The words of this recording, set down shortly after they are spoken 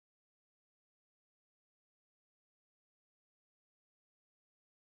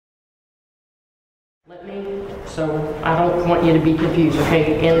Let me, so I don't want you to be confused,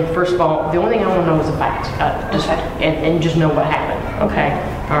 okay? And first of all, the only thing I want to know is the facts, and just know what happened, okay?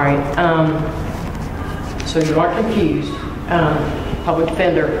 All right. So you aren't confused. Public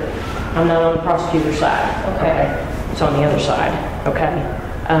defender, I'm not on the prosecutor's side, okay? It's on the other side, okay?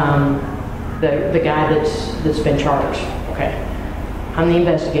 The guy that's been charged, okay? I'm the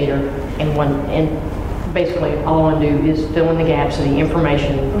investigator, and basically all I want to do is fill in the gaps of the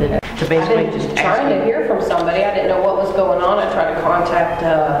information that. To basically I've been just trying to hear from somebody. I didn't know what was going on. I tried to contact,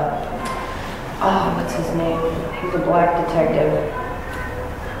 what's his name? He's a black detective.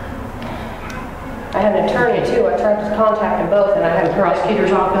 I had an attorney too. I tried to contact them both, and I hadn't heard.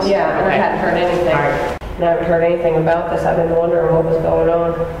 Prosecutor's office? Yeah, and I hadn't heard anything. All right. And I haven't heard anything about this. I've been wondering what was going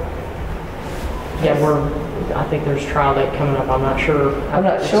on. Yeah, I think there's a trial date coming up. I'm not sure. I'm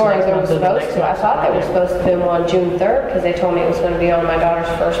not sure if they were supposed to. I thought they were supposed to film on June 3rd because they told me it was going to be on my daughter's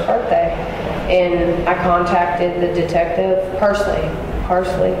first birthday. And I contacted the detective Parsley.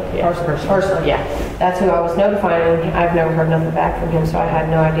 Yeah. That's who I was notifying. I've never heard nothing back from him, so I had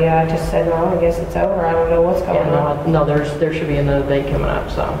no idea. I just said, well, I guess it's over. I don't know what's going on. No, there should be another date coming up,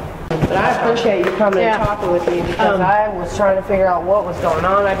 so. But I appreciate you coming and talking with me because I was trying to figure out what was going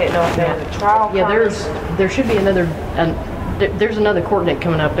on. I didn't know if there was a trial. Yeah, there should be another. There's another court date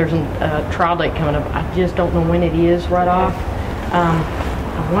coming up. There's a trial date coming up. I just don't know when it is right off.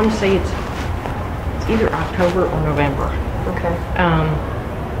 I want to say it's either October or November. Okay.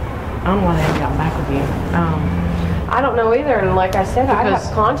 I don't know why they haven't gotten back with you. I don't know either, and like I said, I have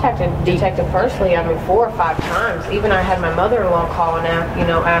contacted Detective Parsley, 4 or 5 times. Even I had my mother-in-law call and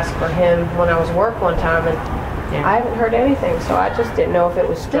ask for him when I was at work one time, and I haven't heard anything, so I just didn't know if it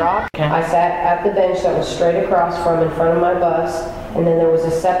was dropped. Okay. I sat at the bench that was straight across from in front of my bus, and then there was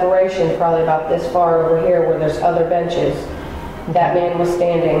a separation probably about this far over here where there's other benches. That man was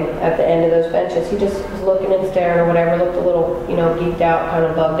standing at the end of those benches. He just was looking and staring or whatever, looked a little, geeked out, kind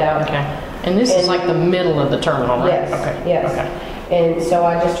of bugged out. Okay. And this is like the middle of the terminal, right? Yes. Okay. Yes. Okay. And so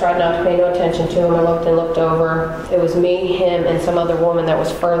I just tried not to pay no attention to him. I looked and looked over. It was me, him, and some other woman that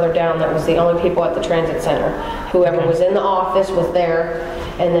was further down. That was the only people at the transit center. Whoever was in the office was there.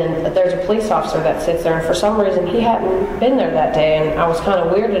 And then there's a police officer that sits there. And for some reason, he hadn't been there that day. And I was kind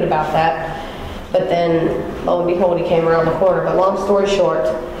of weirded about that. But then, lo and behold, he came around the corner. But long story short.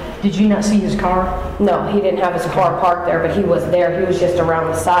 Did you not see his car? No, he didn't have his car parked there, but he was there. He was just around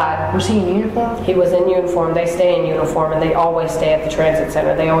the side. Was he in uniform? He was in uniform. They stay in uniform, and they always stay at the transit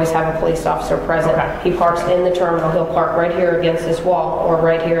center. They always have a police officer present. Okay. He parks in the terminal. He'll park right here against this wall, or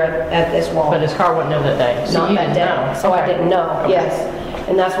right here at this wall. But his car wasn't there that day? So Not that day. Know. So I didn't know, yes.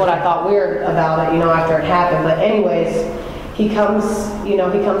 And that's what I thought weird about it, after it happened. But anyways, he comes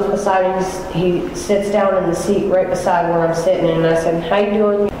beside me. He sits down in the seat right beside where I'm sitting, and I said, "How you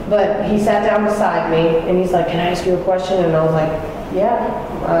doing?" But he sat down beside me, and he's like, "Can I ask you a question?" And I was like,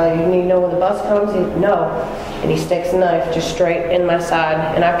 "Yeah." You need to know when the bus comes? No. And he sticks a knife just straight in my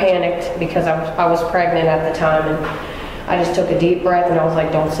side, and I panicked because I was pregnant at the time, and I just took a deep breath, and I was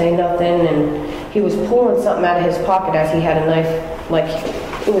like, "Don't say nothing." And he was pulling something out of his pocket as he had a knife, like.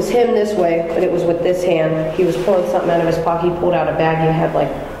 It was him this way, but it was with this hand. He was pulling something out of his pocket. He pulled out a bag. He had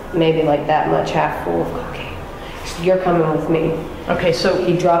maybe that much, half full of cocaine. He said, "You're coming with me." Okay, so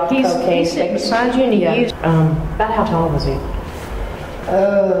he dropped the cocaine. He's sitting beside you, and he used. About how tall was he?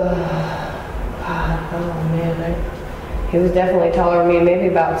 Oh man, he was definitely taller than me. Maybe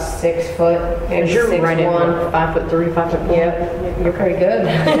about 6 foot. Maybe you're 6'1". Right at 5'3", 5'4". Yeah, you're pretty good.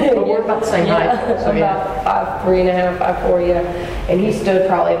 But we're about the same height. So about 5'3.5", 5'4", yeah. And he stood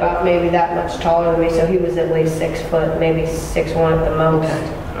probably about maybe that much taller than me, so he was at least 6 foot, maybe 6'1" at the most.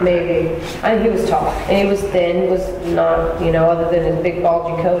 Okay. Maybe. I think he was tall. And he was thin. He was not, other than his big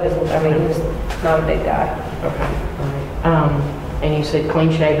bulgy coat, he was not a big guy. Okay. All right. And you said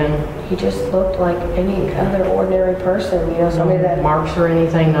clean shaven. He just looked like any other ordinary person, somebody that... Marks or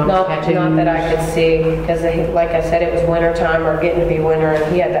anything? No tattoos? Not that I could see, because like I said, it was winter time or getting to be winter,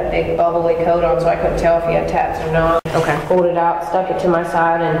 and he had that big bubbly coat on, so I couldn't tell if he had tats or not. Okay. Pulled it out, stuck it to my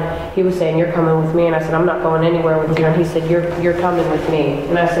side, and he was saying, "You're coming with me," and I said, "I'm not going anywhere with you," and he said, You're coming with me,"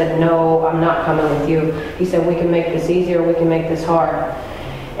 and I said, "No, I'm not coming with you." He said, "We can make this easier, we can make this hard."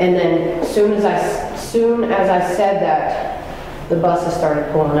 And then soon as I said that, the buses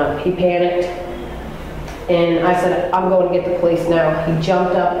started pulling up. He panicked, and I said, "I'm going to get the police now." He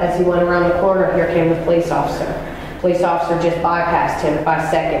jumped up as he went around the corner. Here came the police officer. Police officer just bypassed him by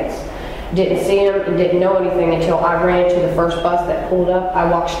seconds. Didn't see him and didn't know anything until I ran to the first bus that pulled up. I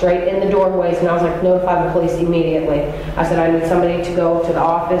walked straight in the doorways, and I was like, "Notify the police immediately." I said, "I need somebody to go to the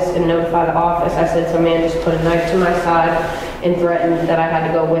office and notify the office." I said, "Some man just put a knife to my side and threatened that I had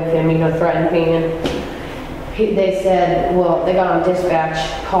to go with him, threatened me." And They said, well, they got on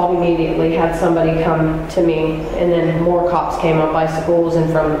dispatch, called immediately, had somebody come to me, and then more cops came on bicycles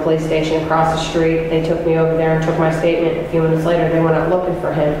and from the police station across the street. They took me over there and took my statement. A few minutes later, they went out looking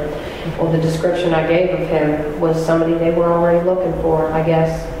for him. Well, the description I gave of him was somebody they were already looking for, I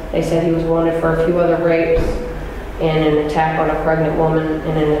guess. They said he was wanted for a few other rapes and an attack on a pregnant woman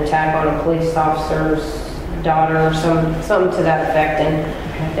and an attack on a police officer's daughter or something to that effect.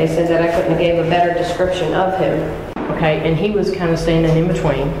 And they said that I couldn't have gave a better description of him. Okay, and he was kind of standing in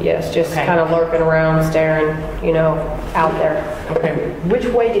between. Yes, just kind of lurking around, staring, you know, out there. Okay. Which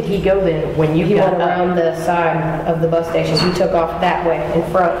way did he go then when you got up? He went around the side of the bus station. He took off that way in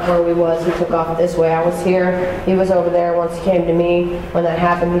front where we was. He took off this way. I was here. He was over there. Once he came to me, when that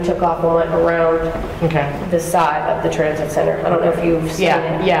happened, he took off and went around the side of the transit center. I don't know if you've seen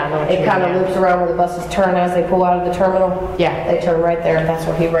it. Yeah, I know what you It kind of loops around where the buses turn as they pull out of the terminal. Yeah. They turn right there. That's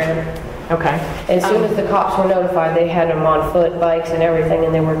where he ran. Okay. As soon as the cops were notified, they had him on foot, bikes, and everything,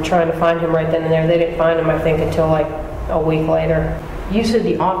 and they were trying to find him right then and there. They didn't find him, I think, until like a week later. You said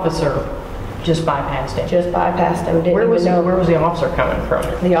the officer just bypassed him. Just bypassed him. Didn't Where was even know. Where was the officer coming from?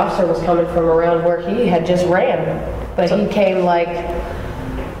 The officer was coming from around where he had just ran, but he came like,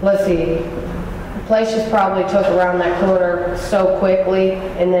 let's see, the place just probably took around that corner so quickly,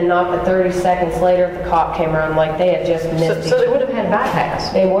 and then not but 30 seconds later, the cop came around like they had just missed So they would have had bypass.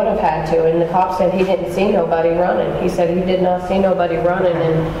 They would have had to, and the cop said he didn't see nobody running. He said he did not see nobody running,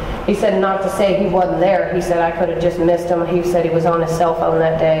 and he said not to say he wasn't there. He said I could have just missed him. He said he was on his cell phone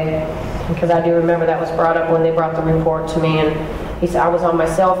that day, because I do remember that was brought up when they brought the report to me, and he said I was on my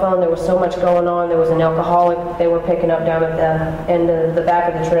cell phone. There was so much going on. There was an alcoholic they were picking up down at the end of the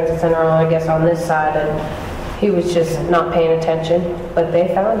back of the transit center, I guess on this side, and he was just not paying attention, but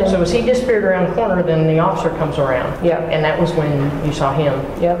they found him. So as he disappeared around the corner, then the officer comes around. Yeah. And that was when you saw him.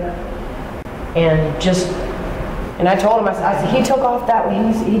 Yep. And I told him, I said, he took off that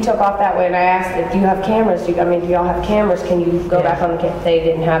way. He took off that way, and I asked, do you have cameras? Do y'all have cameras? Can you go back on the They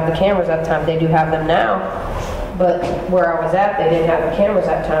didn't have the cameras at the time. They do have them now. But where I was at, they didn't have the cameras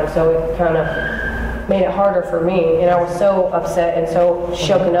at the time, so it kind of made it harder for me. And I was so upset and so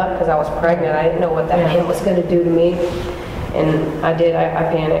shaken up because I was pregnant. I didn't know what that man was going to do to me. And I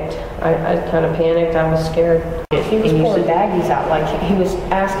panicked. I kind of panicked. I was scared. He was pulling baggies out. Like, he was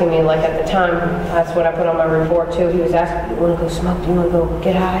asking me, like, at the time, that's what I put on my report, too. He was asking, you want to go smoke? Do you want to go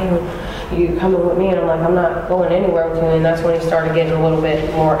get high? You coming with me? And I'm like, I'm not going anywhere with you. And that's when he started getting a little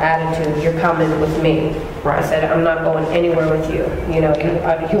bit more attitude. You're coming with me. Right. I said, I'm not going anywhere with you. You know,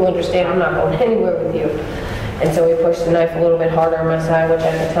 you understand, I'm not going anywhere with you. And so he pushed the knife a little bit harder on my side, which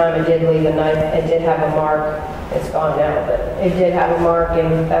at the time it did leave a knife. It did have a mark. It's gone now, but it did have a mark,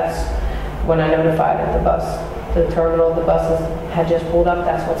 and that's when I notified at the terminal. The buses had just pulled up.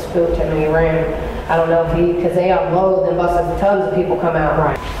 That's what spooked him, and he ran. I don't know if because they unload the buses, tons of people come out.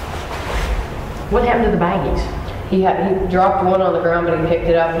 Right. What happened to the baggies? He dropped one on the ground, but he picked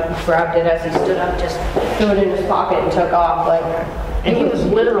it up, grabbed it as he stood up, just threw it in his pocket and took off. And he was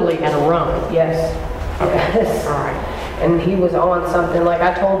literally at a run. Yes. Okay. Yes. All right. And he was on something. Like,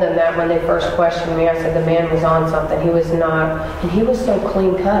 I told them that when they first questioned me. I said the man was on something. He was not. And he was so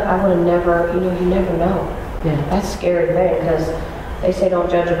clean cut, I would have never, you never know. Yeah. That's a scary thing, because they say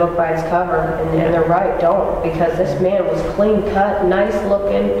don't judge a book by its cover. And they're right, don't. Because this man was clean cut, nice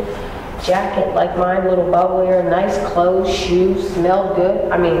looking, jacket like mine, little bubblier, nice clothes, shoes, smelled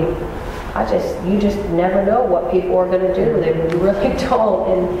good. I mean, you just never know what people are going to do. They really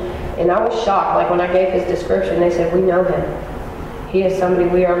don't. And I was shocked. Like, when I gave his description, they said, we know him. He is somebody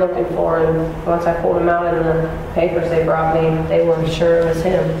we are looking for. And once I pulled him out in the papers they brought me, they were sure it was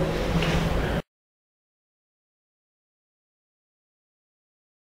him.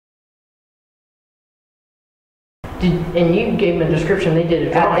 And you gave him a description. They did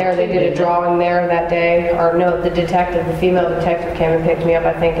a drawing. They did a drawing there that day. Or no, the female detective came and picked me up,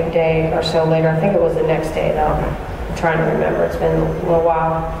 I think, a day or so later. I think it was the next day, though. I'm trying to remember. It's been a little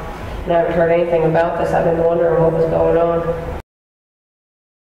while. And I haven't heard anything about this. I've been wondering what was going on.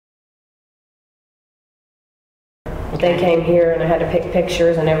 They came here and I had to pick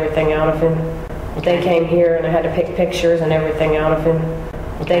pictures and everything out of him. They came here and I had to pick pictures and everything out of him.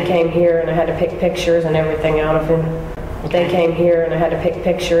 They came here and I had to pick pictures and everything out of him. They came here and I had to pick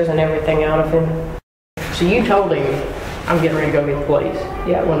pictures and everything out of him. So you told him, I'm getting ready to go get the police.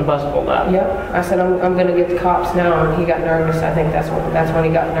 Yeah. When the bus pulled up. Yeah. I said, I'm going to get the cops now. And he got nervous. I think that's when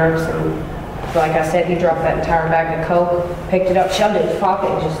he got nervous and like I said, he dropped that entire bag of Coke, picked it up, shoved it in his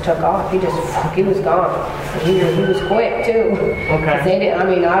pocket, and just took off. He was gone. And he was quick too. Okay. 'Cause they didn't, I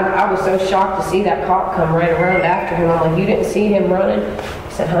mean, I was so shocked to see that cop come right around after him. I'm like, you didn't see him running?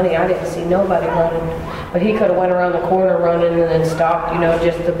 He said, honey, I didn't see nobody running. But he could have went around the corner running and then stopped,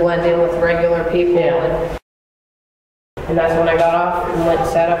 just to blend in with regular people. Yeah. And that's when I got off and went and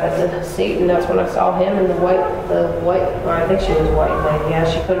sat up at the seat, and that's when I saw him and the white, well, I think she was white lady. Yeah,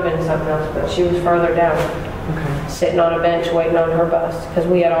 she could have been something else, but she was further down, sitting on a bench waiting on her bus, because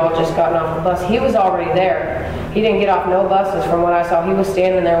we had all just gotten off the bus. He was already there. He didn't get off no buses from what I saw. He was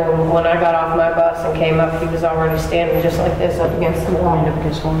standing there when I got off my bus and came up. He was already standing just like this up against the wall. Up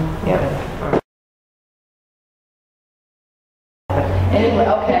against one? Yeah. Anyway,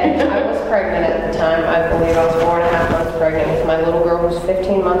 okay, I was pregnant at the time. I believe I was 4.5 months pregnant with my little girl, who's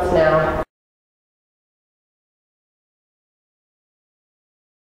 15 months now.